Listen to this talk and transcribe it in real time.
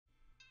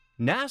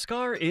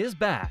NASCAR is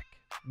back.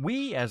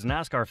 We, as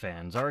NASCAR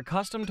fans, are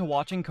accustomed to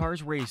watching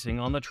cars racing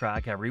on the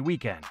track every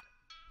weekend.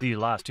 The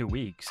last 2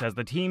 weeks, as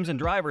the teams and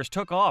drivers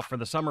took off for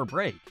the summer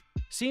break,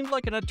 seemed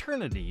like an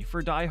eternity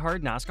for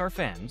die-hard NASCAR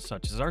fans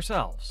such as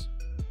ourselves.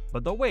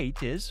 But the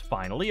wait is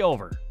finally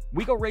over.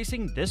 We go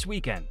racing this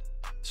weekend.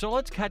 So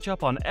let's catch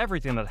up on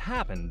everything that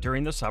happened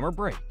during the summer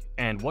break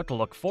and what to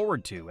look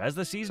forward to as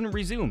the season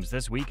resumes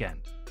this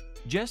weekend.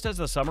 Just as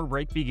the summer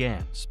break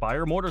began,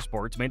 Spire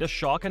Motorsports made a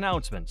shock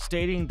announcement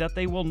stating that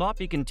they will not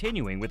be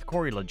continuing with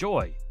Corey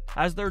LaJoie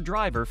as their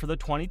driver for the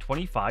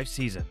 2025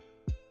 season.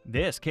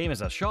 This came as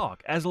a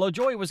shock as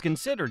LaJoie was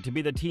considered to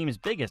be the team's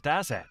biggest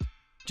asset.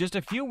 Just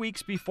a few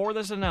weeks before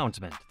this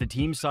announcement, the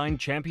team signed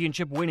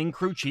championship-winning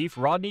crew chief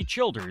Rodney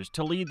Childers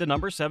to lead the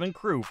number 7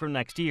 crew for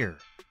next year.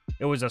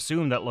 It was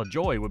assumed that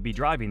LaJoie would be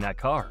driving that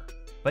car,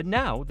 but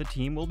now the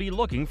team will be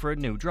looking for a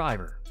new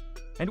driver.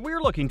 And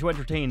we're looking to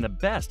entertain the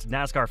best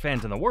NASCAR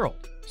fans in the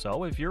world,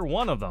 so if you're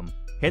one of them,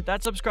 hit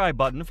that subscribe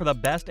button for the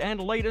best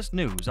and latest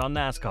news on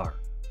NASCAR.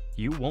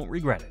 You won't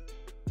regret it.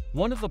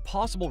 One of the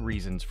possible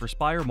reasons for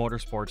Spire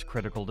Motorsports'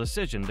 critical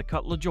decision to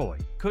cut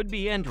LaJoie could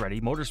be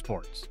Andretti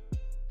Motorsports.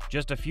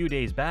 Just a few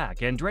days back,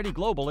 Andretti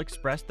Global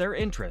expressed their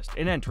interest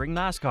in entering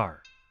NASCAR.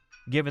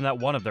 Given that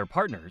one of their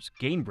partners,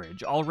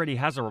 Gainbridge, already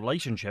has a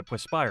relationship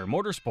with Spire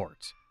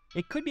Motorsports,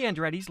 it could be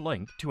Andretti's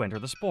link to enter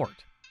the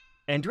sport.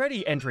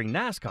 Andretti entering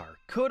NASCAR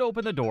could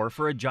open the door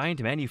for a giant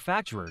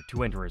manufacturer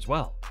to enter as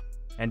well.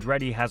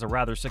 Andretti has a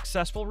rather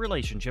successful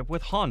relationship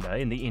with Honda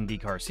in the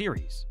IndyCar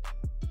series.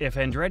 If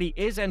Andretti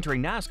is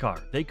entering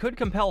NASCAR, they could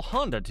compel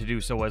Honda to do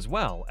so as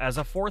well as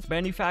a fourth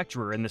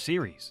manufacturer in the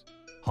series.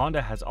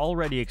 Honda has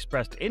already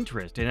expressed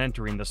interest in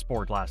entering the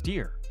sport last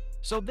year,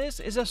 so this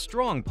is a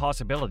strong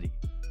possibility.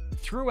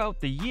 Throughout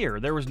the year,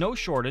 there was no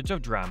shortage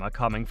of drama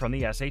coming from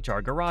the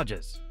SHR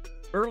garages.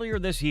 Earlier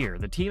this year,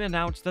 the team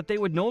announced that they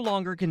would no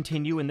longer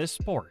continue in this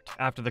sport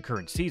after the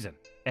current season.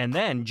 And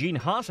then Gene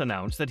Haas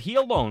announced that he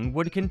alone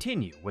would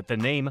continue with the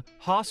name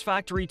Haas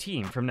Factory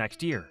Team from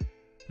next year.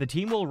 The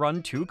team will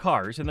run 2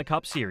 cars in the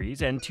Cup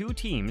Series and 2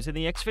 teams in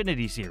the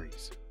Xfinity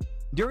Series.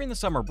 During the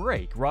summer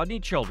break, Rodney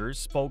Childers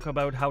spoke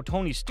about how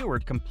Tony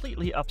Stewart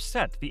completely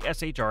upset the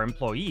SHR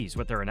employees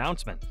with their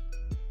announcement.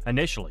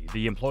 Initially,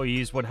 the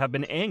employees would have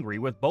been angry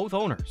with both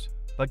owners,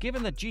 but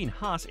given that Gene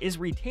Haas is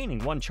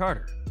retaining one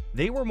charter,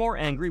 they were more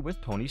angry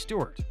with Tony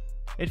Stewart.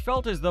 It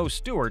felt as though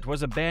Stewart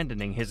was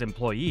abandoning his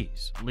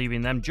employees,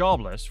 leaving them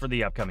jobless for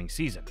the upcoming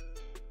season.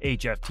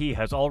 HFT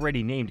has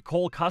already named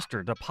Cole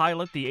Custer to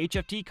pilot the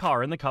HFT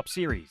car in the Cup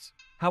Series.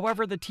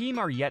 However, the team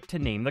are yet to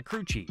name the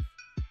crew chief.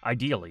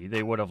 Ideally,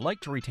 they would have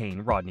liked to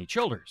retain Rodney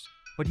Childers,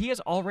 but he has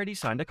already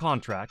signed a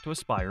contract with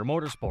Spire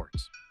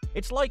Motorsports.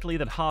 It's likely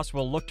that Haas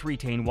will look to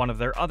retain one of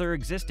their other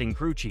existing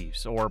crew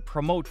chiefs or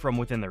promote from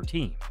within their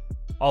team,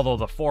 although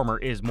the former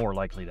is more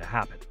likely to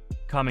happen.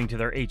 Coming to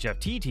their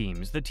HFT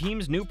teams, the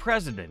team's new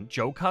president,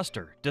 Joe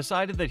Custer,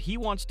 decided that he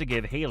wants to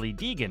give Hailie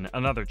Deegan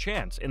another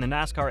chance in the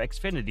NASCAR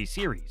Xfinity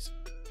Series,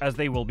 as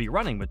they will be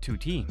running with 2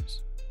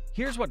 teams.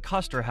 Here's what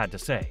Custer had to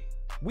say.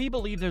 "We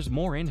believe there's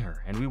more in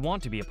her, and we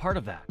want to be a part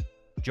of that."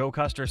 Joe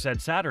Custer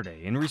said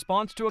Saturday in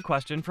response to a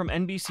question from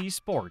NBC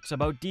Sports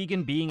about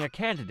Deegan being a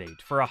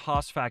candidate for a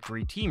Haas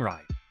Factory team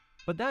ride.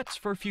 But that's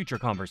for future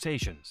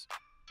conversations.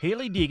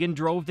 Hailie Deegan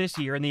drove this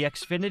year in the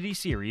Xfinity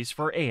Series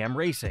for AM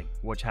Racing,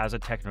 which has a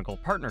technical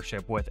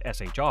partnership with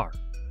SHR.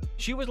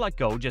 She was let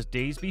go just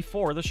days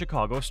before the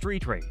Chicago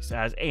street race,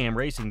 as AM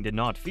Racing did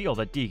not feel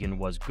that Deegan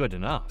was good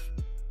enough.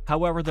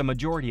 However, the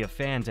majority of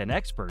fans and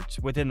experts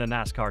within the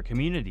NASCAR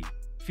community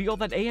feel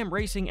that AM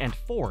Racing and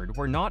Ford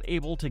were not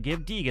able to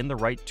give Deegan the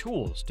right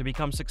tools to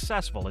become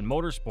successful in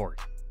motorsport.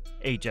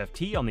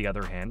 HFT, on the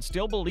other hand,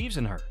 still believes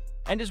in her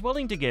and is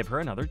willing to give her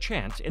another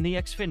chance in the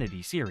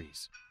Xfinity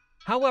Series.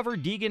 However,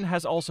 Deegan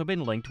has also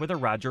been linked with a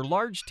Roger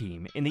Large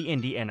team in the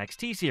Indy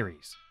NXT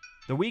Series.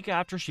 The week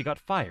after she got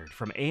fired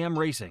from AM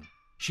Racing,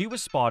 she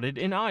was spotted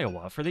in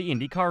Iowa for the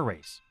Indy car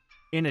race.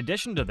 In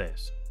addition to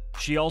this,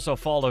 she also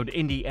followed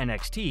Indy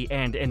NXT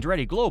and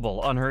Andretti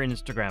Global on her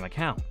Instagram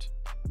account.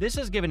 This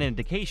has given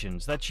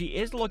indications that she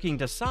is looking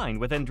to sign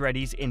with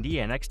Andretti's Indy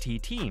NXT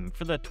team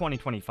for the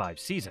 2025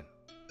 season.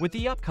 With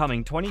the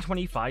upcoming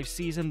 2025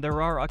 season,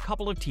 there are a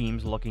couple of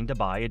teams looking to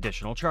buy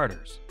additional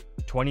charters.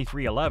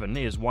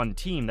 23XI is one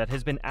team that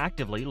has been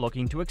actively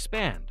looking to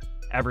expand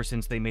ever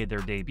since they made their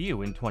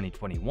debut in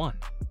 2021.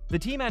 The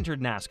team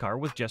entered NASCAR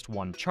with just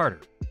 1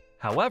 charter.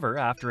 However,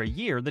 after a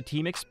year, the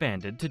team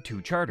expanded to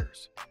 2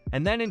 charters.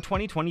 And then in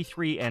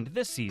 2023 and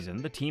this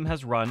season, the team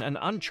has run an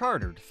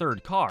unchartered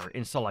 3rd car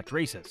in select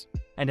races,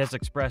 and has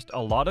expressed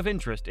a lot of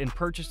interest in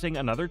purchasing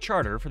another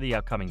charter for the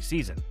upcoming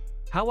season.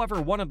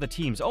 However, one of the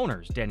team's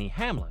owners, Denny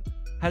Hamlin,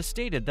 has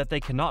stated that they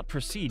cannot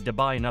proceed to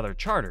buy another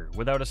charter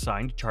without a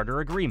signed charter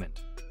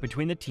agreement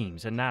between the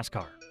teams and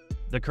NASCAR.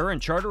 The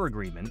current charter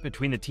agreement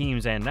between the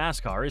teams and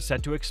NASCAR is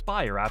set to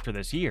expire after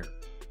this year.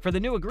 For the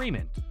new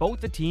agreement,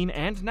 both the team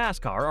and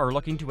NASCAR are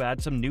looking to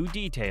add some new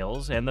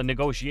details, and the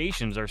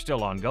negotiations are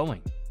still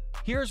ongoing.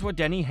 Here's what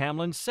Denny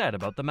Hamlin said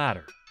about the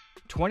matter.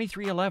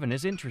 2311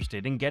 is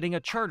interested in getting a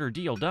charter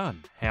deal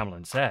done,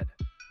 Hamlin said.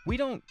 We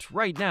don't,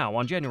 right now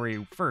on January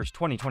 1st,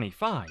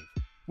 2025,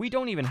 we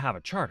don't even have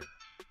a charter.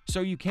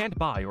 So you can't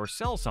buy or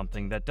sell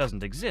something that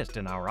doesn't exist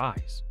in our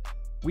eyes.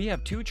 We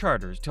have 2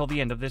 charters till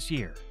the end of this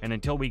year, and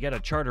until we get a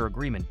charter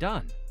agreement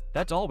done,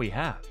 that's all we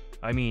have.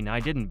 I mean, I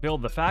didn't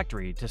build the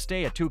factory to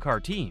stay a 2-car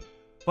team,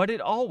 but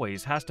it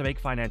always has to make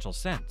financial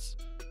sense.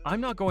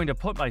 I'm not going to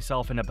put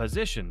myself in a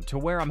position to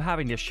where I'm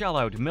having to shell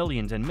out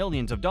millions and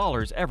millions of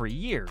dollars every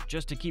year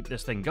just to keep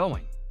this thing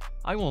going.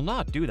 I will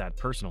not do that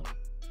personally.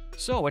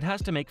 So it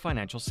has to make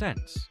financial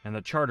sense, and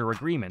the charter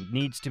agreement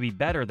needs to be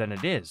better than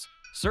it is,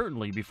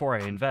 certainly before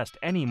I invest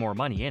any more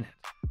money in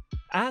it.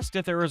 Asked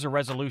if there is a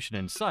resolution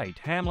in sight,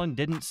 Hamlin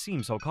didn't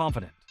seem so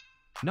confident.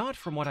 Not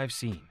from what I've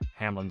seen,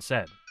 Hamlin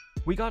said.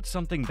 We got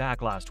something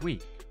back last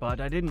week,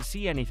 but I didn't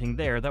see anything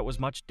there that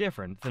was much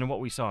different than what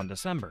we saw in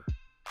December.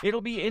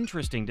 It'll be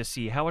interesting to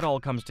see how it all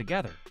comes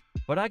together,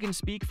 but I can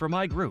speak for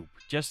my group,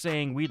 just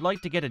saying we'd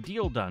like to get a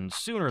deal done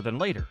sooner than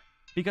later,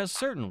 because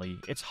certainly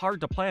it's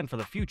hard to plan for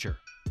the future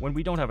when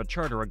we don't have a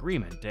charter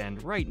agreement,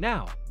 and right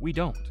now, we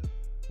don't.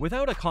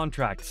 Without a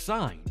contract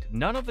signed,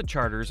 none of the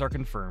charters are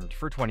confirmed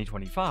for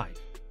 2025.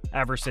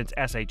 Ever since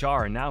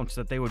SHR announced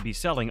that they would be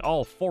selling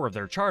all 4 of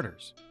their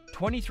charters,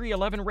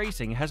 2311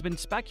 Racing has been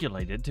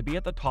speculated to be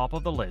at the top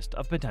of the list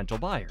of potential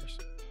buyers.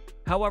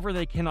 However,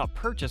 they cannot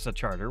purchase a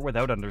charter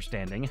without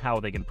understanding how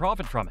they can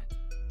profit from it.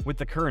 With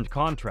the current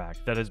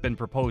contract that has been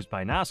proposed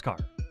by NASCAR,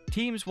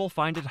 teams will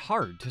find it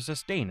hard to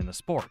sustain in the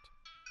sport.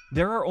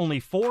 There are only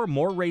 4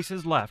 more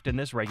races left in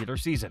this regular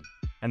season,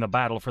 and the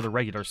battle for the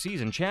regular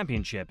season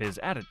championship is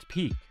at its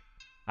peak.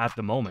 At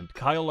the moment,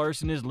 Kyle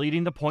Larson is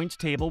leading the points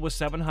table with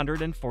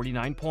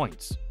 749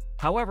 points.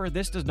 However,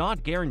 this does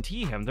not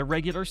guarantee him the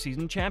regular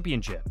season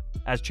championship,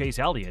 as Chase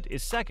Elliott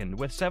is second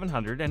with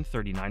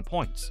 739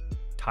 points,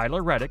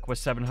 Tyler Reddick with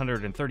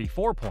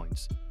 734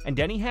 points, and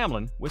Denny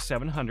Hamlin with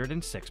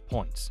 706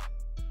 points.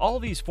 All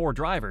these 4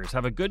 drivers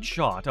have a good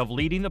shot of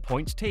leading the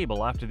points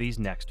table after these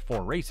next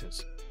 4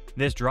 races.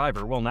 This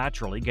driver will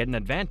naturally get an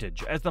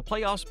advantage as the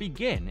playoffs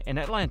begin in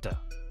Atlanta.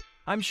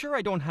 I'm sure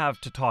I don't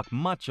have to talk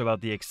much about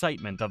the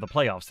excitement of the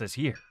playoffs this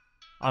year.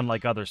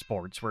 Unlike other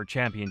sports where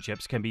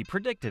championships can be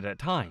predicted at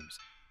times,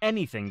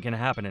 anything can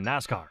happen in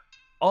NASCAR.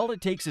 All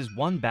it takes is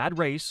one bad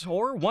race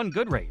or one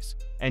good race,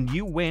 and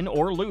you win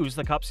or lose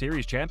the Cup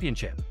Series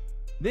championship.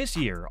 This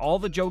year, all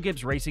the Joe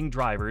Gibbs Racing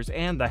drivers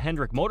and the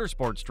Hendrick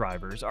Motorsports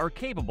drivers are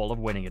capable of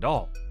winning it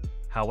all.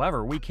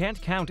 However, we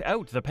can't count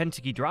out the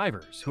Penske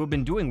drivers, who have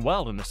been doing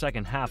well in the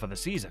second half of the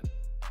season.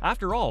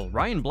 After all,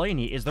 Ryan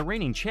Blaney is the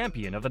reigning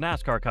champion of the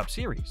NASCAR Cup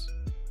Series.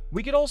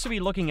 We could also be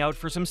looking out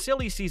for some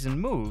silly season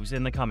moves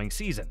in the coming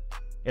season.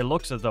 It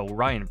looks as though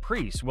Ryan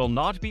Preece will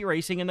not be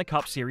racing in the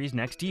Cup Series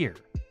next year,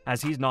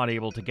 as he's not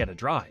able to get a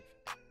drive.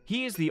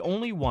 He is the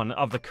only one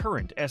of the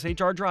current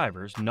SHR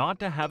drivers not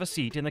to have a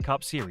seat in the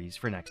Cup Series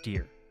for next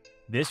year.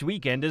 This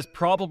weekend is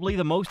probably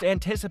the most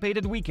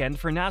anticipated weekend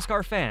for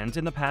NASCAR fans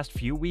in the past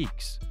few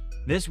weeks.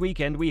 This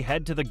weekend we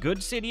head to the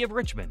good city of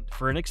Richmond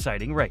for an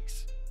exciting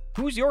race.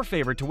 Who's your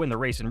favorite to win the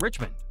race in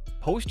Richmond?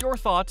 Post your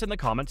thoughts in the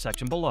comment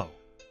section below.